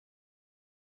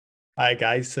Hi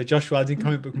guys, so Josh Wilding,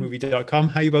 comicbookmovie.com.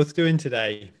 How you both doing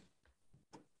today?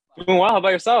 Doing well. How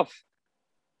about yourself?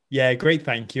 Yeah, great,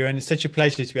 thank you. And it's such a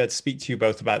pleasure to be able to speak to you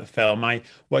both about the film. I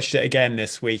watched it again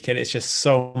this week and it's just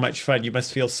so much fun. You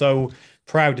must feel so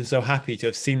proud and so happy to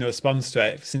have seen the response to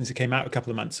it since it came out a couple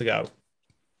of months ago.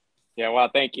 Yeah, well,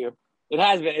 thank you. It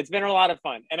has been. It's been a lot of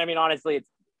fun. And I mean, honestly, it's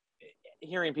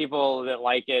hearing people that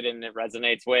like it and it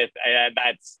resonates with,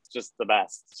 that's just the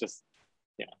best. It's just,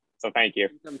 yeah. So thank you.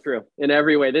 Come true in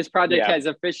every way. This project Yeah. has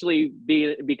officially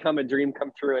become a dream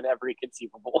come true in every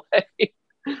conceivable way.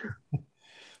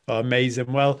 Oh,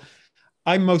 amazing. Well,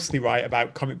 I mostly write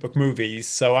about comic book movies,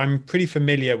 so I'm pretty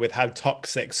familiar with how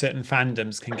toxic certain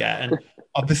fandoms can get. And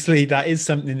obviously, that is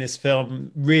something this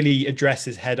film really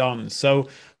addresses head on. So,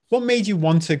 what made you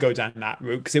want to go down that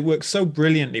route? Because it works so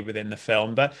brilliantly within the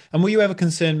film. And were you ever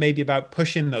concerned maybe about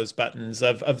pushing those buttons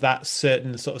of that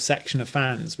certain sort of section of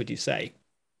fans, would you say?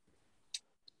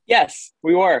 Yes,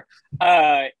 we were.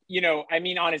 I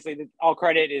mean, honestly, all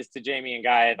credit is to Jamie and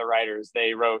Guy, the writers.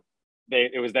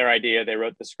 It was their idea. They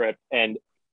wrote the script, and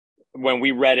when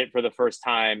we read it for the first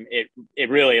time, it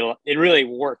really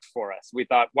worked for us. We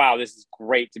thought, wow, this is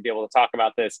great to be able to talk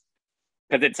about this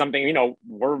because it's something,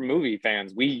 we're movie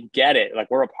fans. We get it. Like,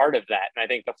 we're a part of that. And I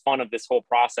think the fun of this whole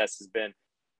process has been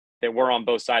that we're on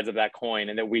both sides of that coin,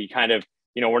 and that we kind of,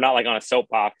 we're not like on a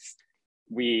soapbox.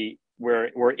 We're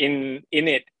in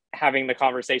it, having the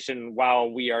conversation while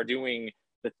we are doing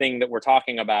the thing that we're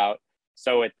talking about.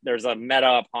 So there's a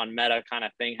meta upon meta kind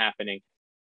of thing happening.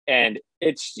 And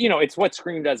it's what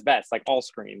Scream does best, like all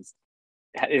screens,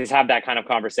 is have that kind of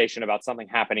conversation about something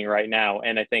happening right now.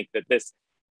 And I think that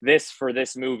this for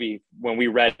this movie, when we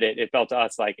read it, it felt to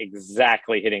us like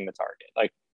exactly hitting the target,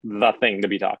 like the thing to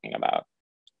be talking about.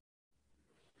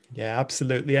 Yeah,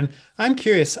 absolutely. And I'm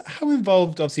curious, how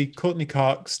involved, obviously, Courtney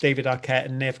Cox, David Arquette,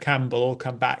 and Neve Campbell all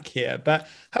come back here, but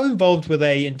how involved were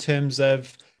they in terms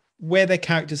of where their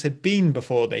characters had been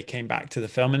before they came back to the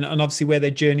film, and obviously where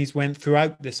their journeys went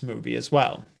throughout this movie as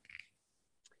well?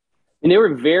 And they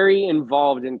were very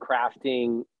involved in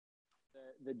crafting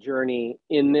the journey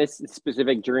in this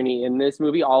specific journey in this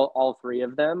movie. All three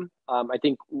of them. I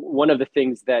think one of the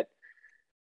things that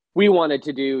we wanted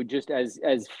to do, just as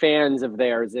fans of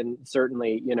theirs, and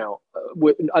certainly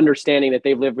understanding that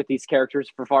they've lived with these characters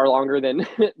for far longer than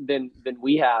than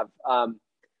we have,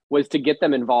 was to get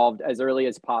them involved as early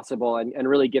as possible, and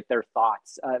really get their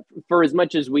thoughts. For as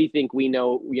much as we think we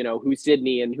know, who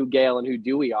Sydney and who Gail and who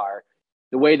Dewey are,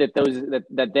 the way that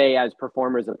that they as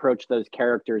performers approach those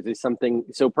characters is something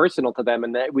so personal to them,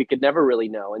 and that we could never really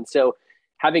know. And so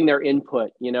having their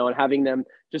input, and having them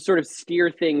just sort of steer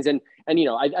things,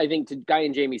 I think, to Guy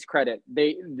and Jamie's credit,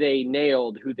 they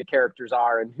nailed who the characters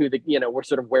are and who we're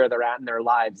sort of where they're at in their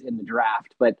lives in the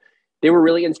draft. But they were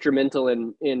really instrumental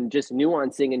in just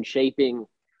nuancing and shaping,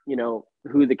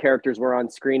 who the characters were on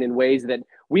screen in ways that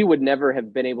we would never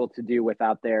have been able to do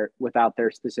without their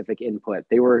specific input.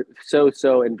 They were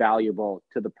so invaluable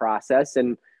to the process.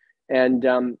 And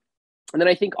then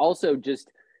I think also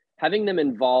just having them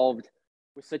involved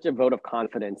was such a vote of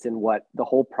confidence in what the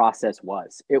whole process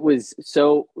was. It was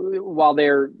so, while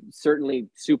they're certainly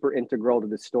super integral to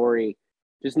the story,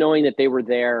 just knowing that they were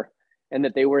there and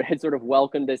that had sort of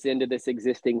welcomed us into this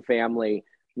existing family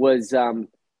was,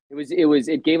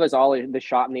 it gave us all the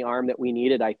shot in the arm that we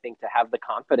needed, I think, to have the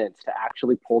confidence to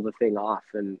actually pull the thing off.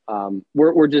 And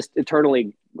we're just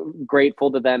eternally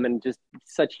grateful to them, and just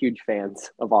such huge fans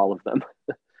of all of them.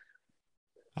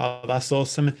 Oh, that's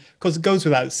awesome. Because it goes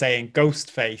without saying,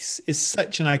 Ghostface is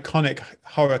such an iconic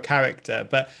horror character.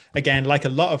 But again, like a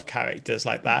lot of characters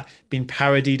like that, been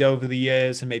parodied over the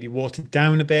years and maybe watered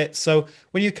down a bit. So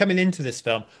when you're coming into this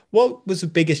film, what was the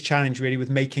biggest challenge really with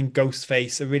making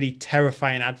Ghostface a really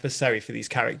terrifying adversary for these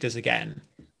characters again?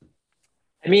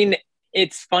 I mean,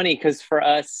 it's funny because for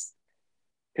us,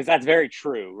 because that's very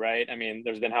true, right? I mean,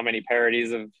 there's been how many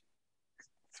parodies of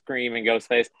Scream and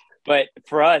Ghostface, but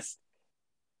for us,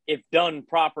 if done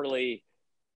properly,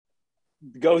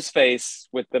 Ghostface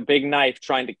with the big knife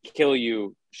trying to kill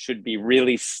you should be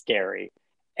really scary.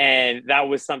 And that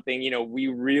was something, we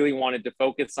really wanted to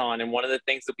focus on. And one of the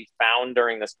things that we found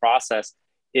during this process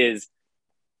is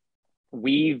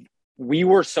we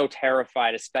were so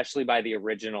terrified, especially by the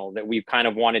original, that we kind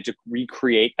of wanted to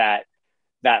recreate that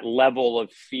level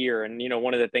of fear. And,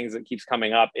 one of the things that keeps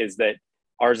coming up is that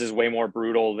ours is way more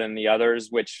brutal than the others,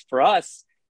 which for us,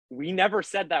 we never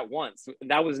said that once.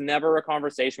 That was never a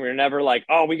conversation. We were never like,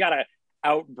 oh, we got to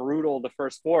out brutal the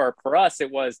first four. For us, it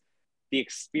was the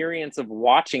experience of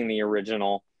watching the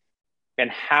original and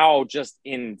how just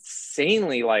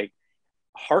insanely like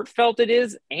heartfelt it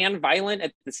is and violent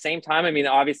at the same time. I mean,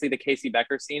 obviously the Casey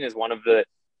Becker scene is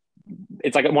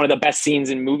it's like one of the best scenes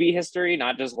in movie history,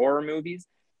 not just horror movies,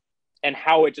 and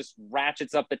how it just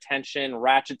ratchets up the tension,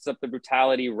 ratchets up the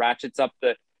brutality, ratchets up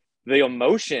the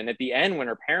emotion at the end when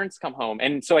her parents come home.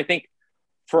 And so I think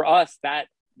for us, that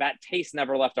taste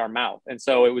never left our mouth. And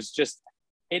so it was just,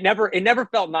 it never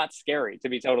felt not scary, to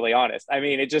be totally honest. I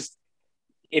mean,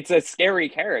 it's a scary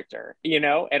character, and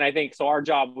I think so our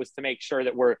job was to make sure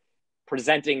that we're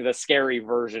presenting the scary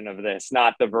version of this,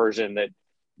 not the version that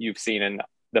you've seen in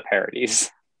the parodies.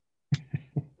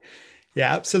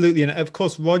 Yeah, absolutely. And of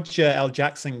course, Roger L.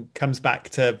 Jackson comes back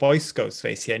to voice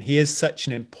Ghostface here, and he is such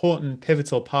an important,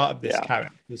 pivotal part of this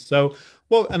character. So,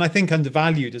 well, and I think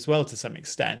undervalued as well to some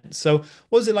extent. So,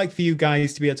 what was it like for you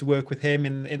guys to be able to work with him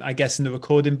in I guess, in the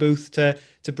recording booth to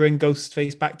bring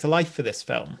Ghostface back to life for this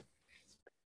film?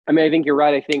 I mean, I think you're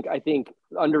right. I think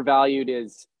undervalued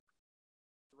is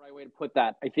the right way to put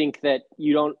that. I think that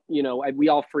we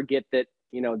all forget that,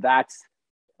 that's,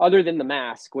 other than the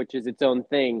mask, which is its own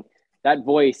thing, that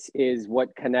voice is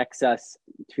what connects us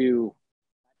to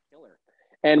that killer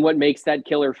and what makes that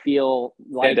killer feel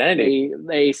like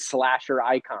a slasher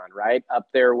icon, right? Up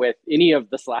there with any of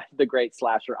the great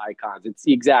slasher icons.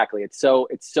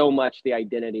 It's so much the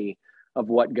identity of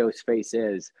what Ghostface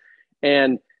is.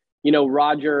 And,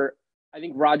 I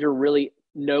think Roger really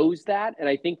knows that. And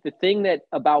I think the thing that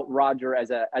about Roger as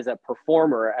a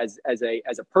performer, as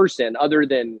a person, other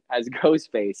than as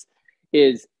Ghostface,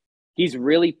 is he's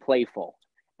really playful.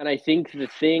 And I think the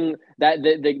thing that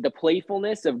the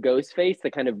playfulness of Ghostface, the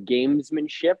kind of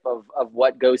gamesmanship of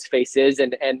what Ghostface is,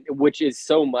 and which is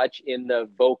so much in the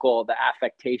vocal, the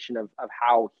affectation of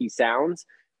how he sounds,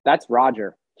 that's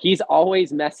Roger. He's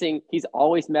always messing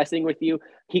with you.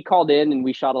 He called in and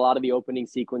we shot a lot of the opening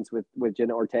sequence with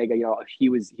Jenna Ortega. He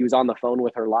was on the phone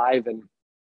with her live, and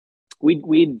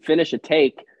we'd finish a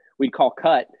take, we'd call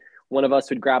cut. One of us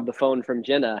would grab the phone from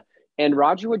Jenna, and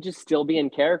Roger would just still be in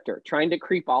character, trying to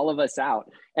creep all of us out.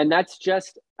 And that's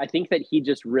just, I think that he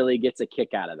just really gets a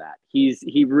kick out of that.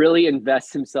 He really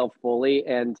invests himself fully.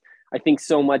 And I think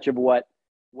so much of what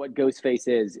Ghostface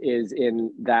is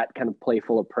in that kind of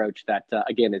playful approach that,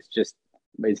 again, it's just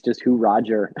who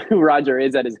Roger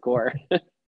is at his core.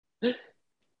 Oh,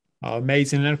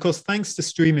 amazing. And of course, thanks to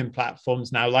streaming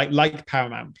platforms now, like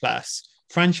Paramount Plus,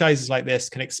 franchises like this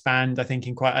can expand, I think,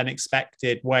 in quite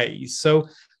unexpected ways. So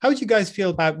how would you guys feel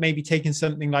about maybe taking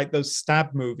something like those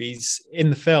Stab movies in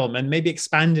the film and maybe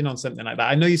expanding on something like that?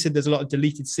 I know you said there's a lot of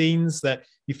deleted scenes, that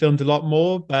you filmed a lot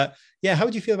more, but yeah, how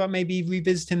would you feel about maybe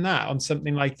revisiting that on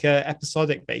something like an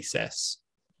episodic basis?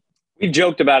 We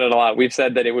joked about it a lot. We've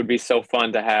said that it would be so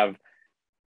fun to have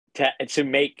to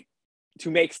make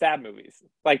Stab movies,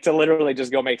 like to literally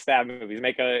just go make Stab movies,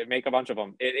 make a bunch of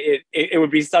them. It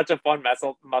would be such a fun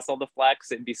muscle to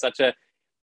flex. It'd be such a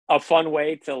fun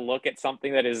way to look at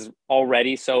something that is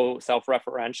already so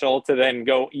self-referential, to then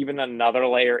go even another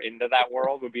layer into that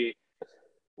world would be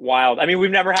wild. I mean,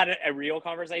 we've never had a real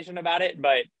conversation about it,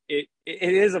 but it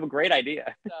is a great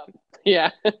idea. Yeah.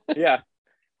 Yeah.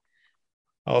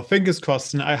 Oh, fingers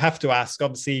crossed. And I have to ask,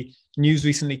 obviously, news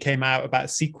recently came out about a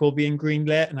sequel being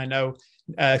greenlit. And I know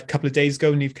a couple of days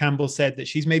ago, Neve Campbell said that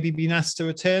she's maybe been asked to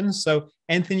return. So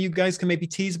anything you guys can maybe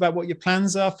tease about what your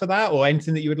plans are for that, or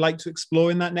anything that you would like to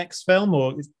explore in that next film,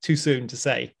 or is it too soon to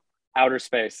say? Outer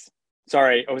space.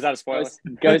 Sorry. Was that a spoiler?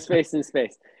 Ghostface in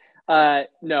space.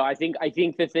 No, I think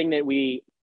the thing that we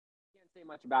can't say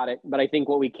much about it, but I think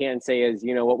what we can say is,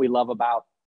 what we love about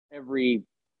every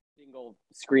single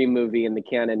Scream movie in the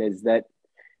canon is that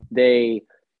I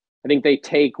think they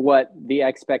take what the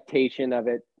expectation of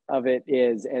it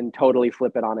is and totally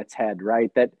flip it on its head,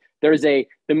 right? That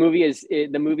the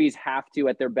movies have to,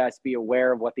 at their best, be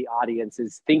aware of what the audience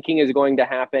is thinking is going to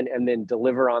happen and then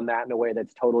deliver on that in a way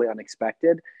that's totally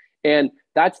unexpected. And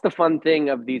that's the fun thing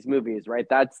of these movies, right?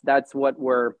 That's what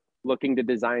we're looking to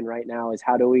design right now, is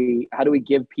how do we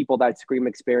give people that Scream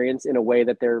experience in a way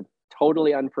that they're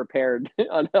totally unprepared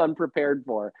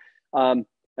for.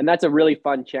 And that's a really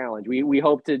fun challenge. We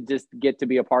hope to just get to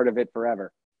be a part of it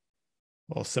forever.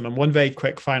 Awesome. And one very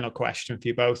quick final question for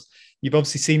you both. You've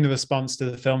obviously seen the response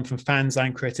to the film from fans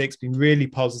and critics, been really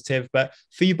positive. But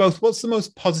for you both, what's the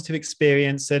most positive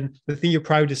experience and the thing you're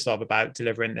proudest of about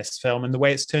delivering this film and the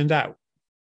way it's turned out?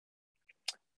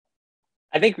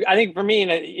 I think for me,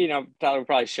 and Tyler would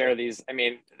probably share these. I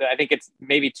mean, I think it's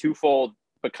maybe twofold,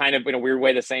 but kind of in a weird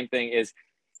way, the same thing is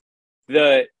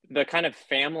the kind of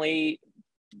family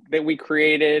that we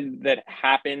created that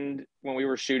happened when we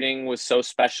were shooting was so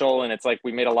special. And it's like,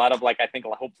 we made a lot of, like, I think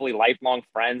hopefully lifelong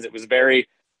friends. It was very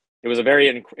it was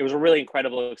a really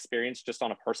incredible experience just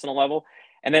on a personal level.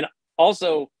 And then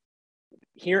also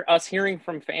hearing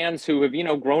from fans who have, you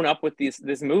know, grown up with these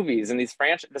movies and this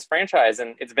franchise,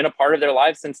 and it's been a part of their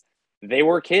lives since they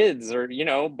were kids, or, you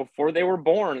know, before they were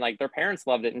born, like their parents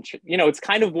loved it. And, you know, it's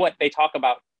kind of what they talk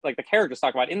about, like the characters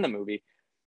talk about in the movie.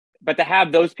 But to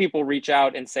have those people reach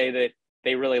out and say that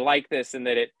they really like this and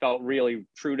that it felt really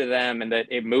true to them and that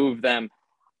it moved them,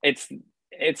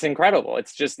 it's incredible.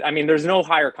 It's just, I mean, there's no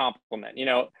higher compliment. You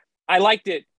know, I liked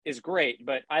it is great,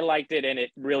 but I liked it and it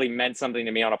really meant something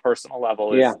to me on a personal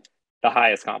level is the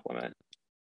highest compliment.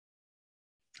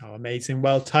 Oh, amazing.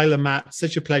 Well, Tyler, Matt,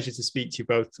 such a pleasure to speak to you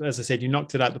both. As I said, you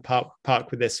knocked it out the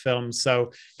park with this film,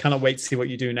 so cannot wait to see what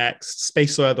you do next,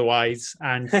 space or otherwise.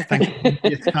 And thank you for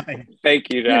your time.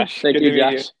 Thank you, Josh. Thank you,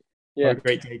 Josh. Have a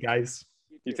great day, guys.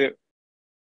 You too.